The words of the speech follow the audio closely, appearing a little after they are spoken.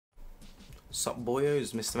Sup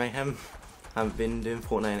boyos, MrMeighem. Haven't been doing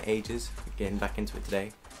Fortnite in ages. Getting back into it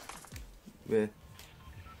today. The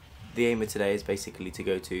aim of today is basically to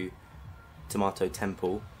go to Tomato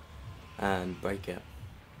Temple and break it.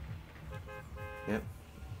 Yep.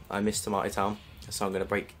 I miss Tomato Town, so I'm gonna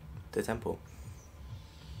break the temple.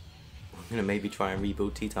 I'm gonna maybe try and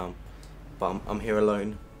rebuild T-Town, but I'm here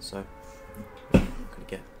alone, so I'm gonna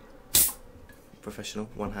get professional.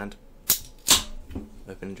 One hand.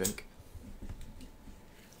 Open and drink.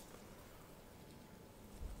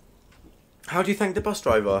 How do you thank the bus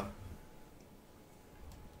driver?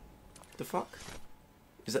 The fuck?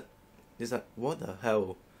 Is that what the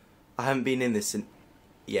hell? I haven't been in this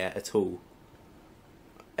yet at all.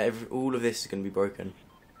 All of this is going to be broken.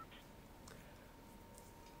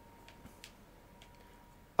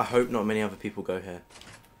 I hope not many other people go here.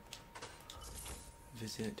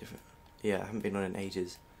 Visit different. Yeah, I haven't been on in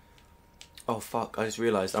ages. Oh fuck! I just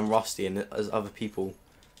realised I'm rusty and there's other people,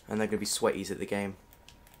 and they're going to be sweaties at the game.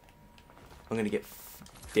 I'm going to get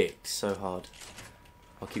dicked so hard.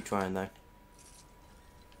 I'll keep trying though.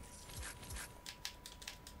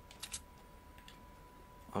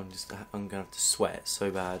 I'm gonna have to sweat so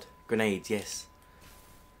bad. Grenades, yes.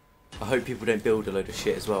 I hope people don't build a load of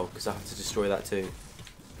shit as well, because I have to destroy that too.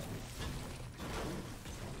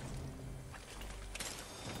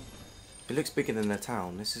 It looks bigger than their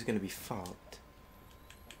town. This is gonna be fucked.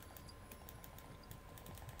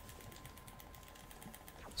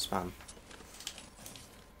 Spam.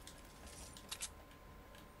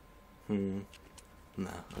 Nah,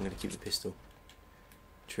 I'm gonna keep the pistol.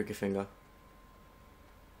 Trigger finger.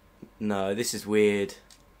 No, this is weird.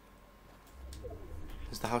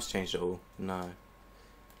 Has the house changed at all? No.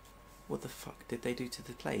 What the fuck did they do to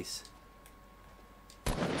the place?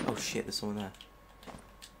 Oh shit, there's someone there.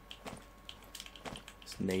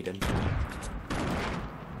 It's Naden.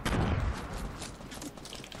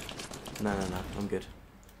 No, I'm good.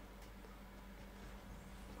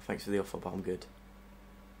 Thanks for the offer, but I'm good.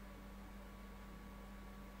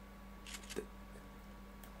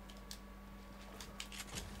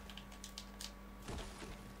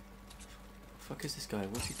 Fuck is this guy?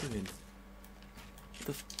 What's he doing? What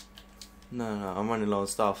the no, I'm running low on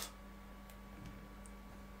stuff.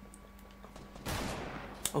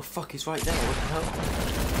 Oh fuck, he's right there. What the hell?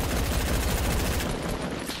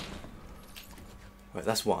 Right,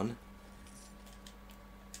 that's one.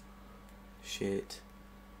 Shit.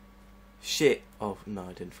 Shit. Oh no,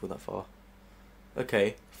 I didn't fall that far.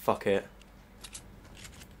 Okay, fuck it.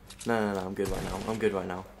 No, I'm good right now. I'm good right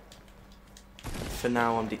now. For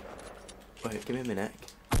now, I'm Wait, give me a minute.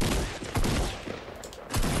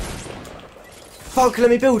 Fuck, let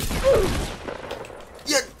me build!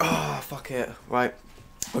 Yeah! Ah, oh, fuck it. Right,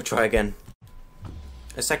 I'll try again.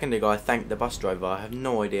 A second ago I thanked the bus driver. I have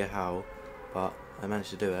no idea how, but I managed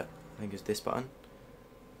to do it. I think it's this button.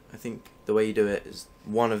 I think the way you do it is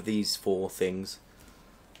one of these 4 things.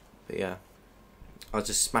 But yeah, I was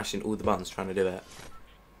just smashing all the buttons trying to do it.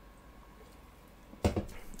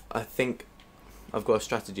 I think I've got a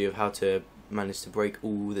strategy of how to manage to break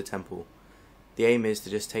all the temple. The aim is to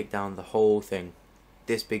just take down the whole thing.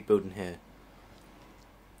 This big building here.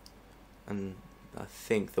 And I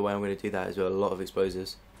think the way I'm going to do that is with a lot of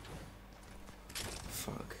explosives.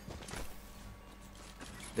 Fuck.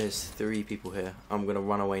 There's 3 people here. I'm going to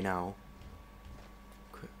run away now.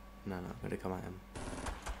 No, I'm going to come at him.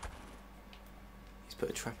 He's put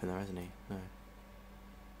a trap in there, hasn't he? No.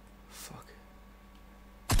 Fuck.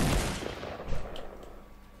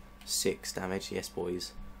 6 damage, yes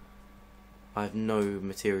boys. I have no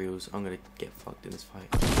materials. I'm gonna get fucked in this fight.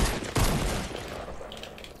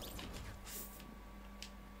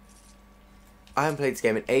 I haven't played this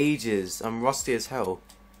game in ages. I'm rusty as hell.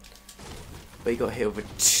 But he got hit with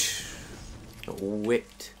a got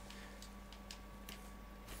whipped.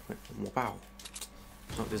 Wow.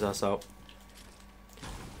 Knocked his ass out.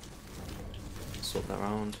 Swap that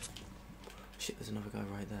round. Shit, there's another guy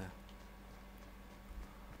right there.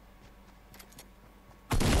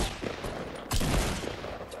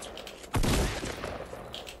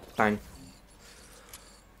 Bang.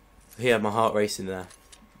 He had my heart racing there.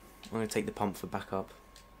 I'm going to take the pump for backup.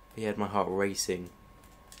 He had my heart racing.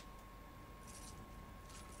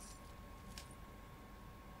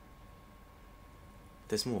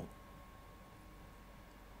 There's more.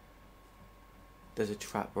 There's a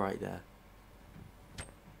trap right there.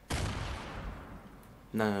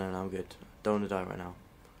 No, I'm good. Don't want to die right now.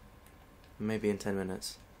 Maybe in 10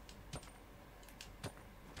 minutes.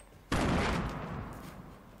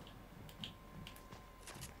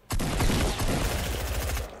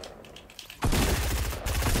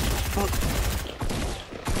 Fuck.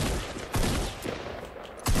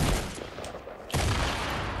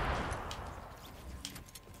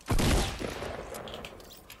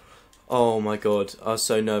 Oh my god, I was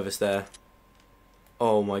so nervous there.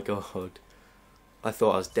 Oh my god. I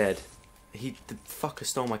thought I was dead. The fucker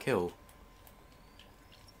stole my kill.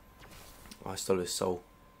 Oh, I stole his soul.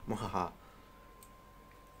 Mwahaha.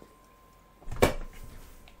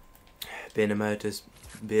 Being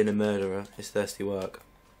a murderer is thirsty work.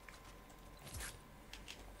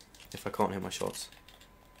 If I can't hit my shots.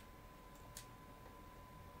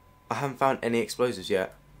 I haven't found any explosives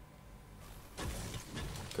yet.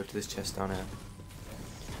 Go to this chest down here.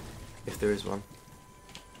 If there is one.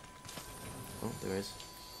 Oh, there is.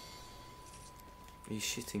 Are you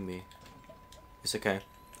shitting me? It's okay.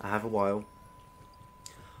 I have a while.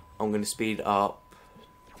 I'm going to speed up.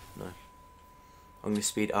 No. I'm going to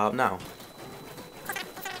speed up now.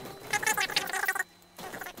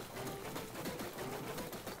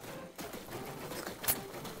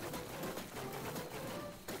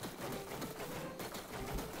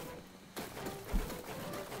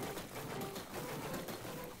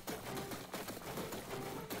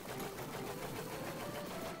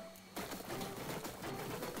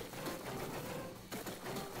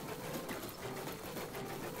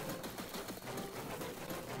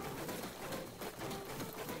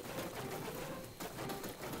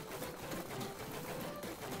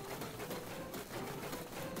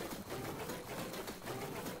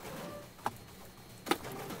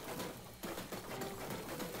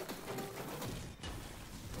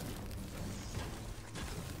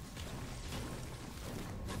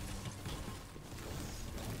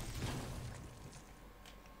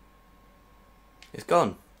 It's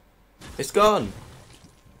gone. It's gone.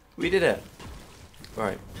 We did it.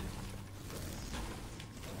 Right.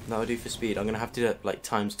 That'll do for speed. I'm going to have to do it like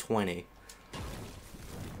times 20.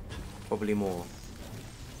 Probably more.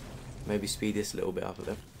 Maybe speed this a little bit up a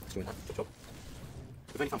bit. Good job.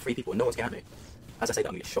 We've only found 3 people and no one's getting at me. As I say that,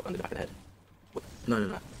 I'm going to get shot under the back of the head. What? No, no,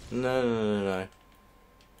 no. No, no, no, no, no.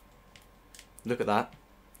 Look at that.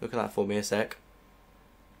 Look at that for me a sec.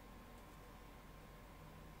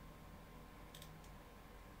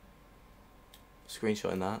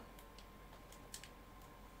 Screenshotting that.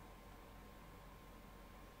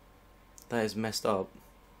 That is messed up.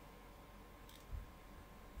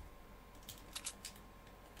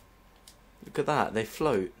 Look at that, they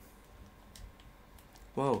float.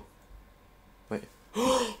 Whoa. Wait.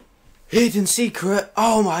 Hidden secret!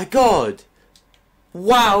 Oh my god!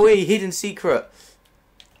 Wowee, hidden secret!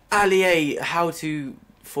 Allier, how to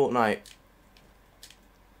Fortnite.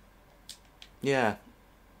 Yeah.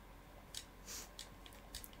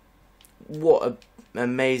 What an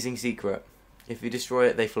amazing secret. If you destroy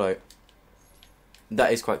it, they float.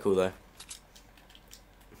 That is quite cool though.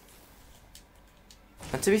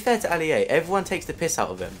 And to be fair to Allier, everyone takes the piss out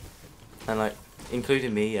of him. And like,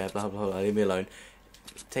 including me, yeah, blah blah blah, leave me alone.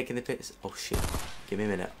 Taking the piss. Oh shit. Give me a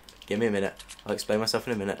minute. Give me a minute. I'll explain myself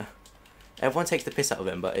in a minute. Everyone takes the piss out of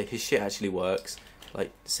him, but his shit actually works.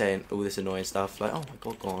 Like, saying all this annoying stuff, like, oh my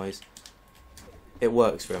god, guys. It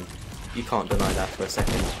works for him. You can't deny that for a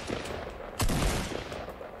second.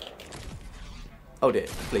 Hold it,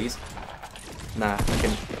 please. Nah,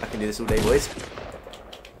 I can do this all day, boys.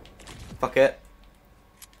 Fuck it.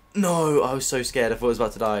 No, I was so scared. I thought I was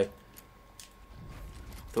about to die.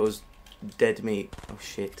 Thought it was dead meat. Oh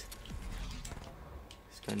shit.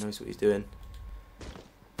 This guy knows what he's doing.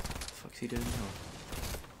 What the fuck's he doing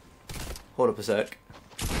now? Hold up a sec.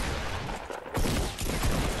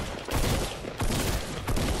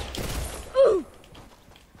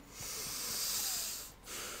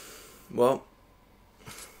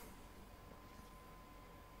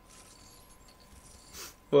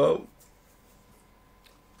 Well,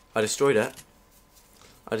 I destroyed it.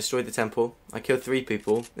 I destroyed the temple. I killed 3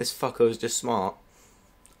 people. This fucker was just smart.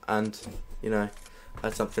 And, you know, I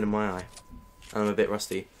had something in my eye. And I'm a bit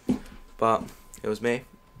rusty. But, it was me.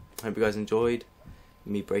 I hope you guys enjoyed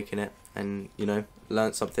me breaking it. And, you know,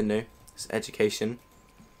 learnt something new. It's education.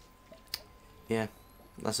 Yeah,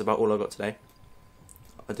 that's about all I got today.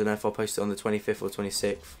 I don't know if I'll post it on the 25th or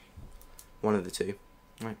 26th. One of the two.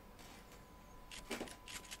 Right.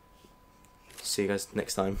 See you guys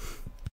next time.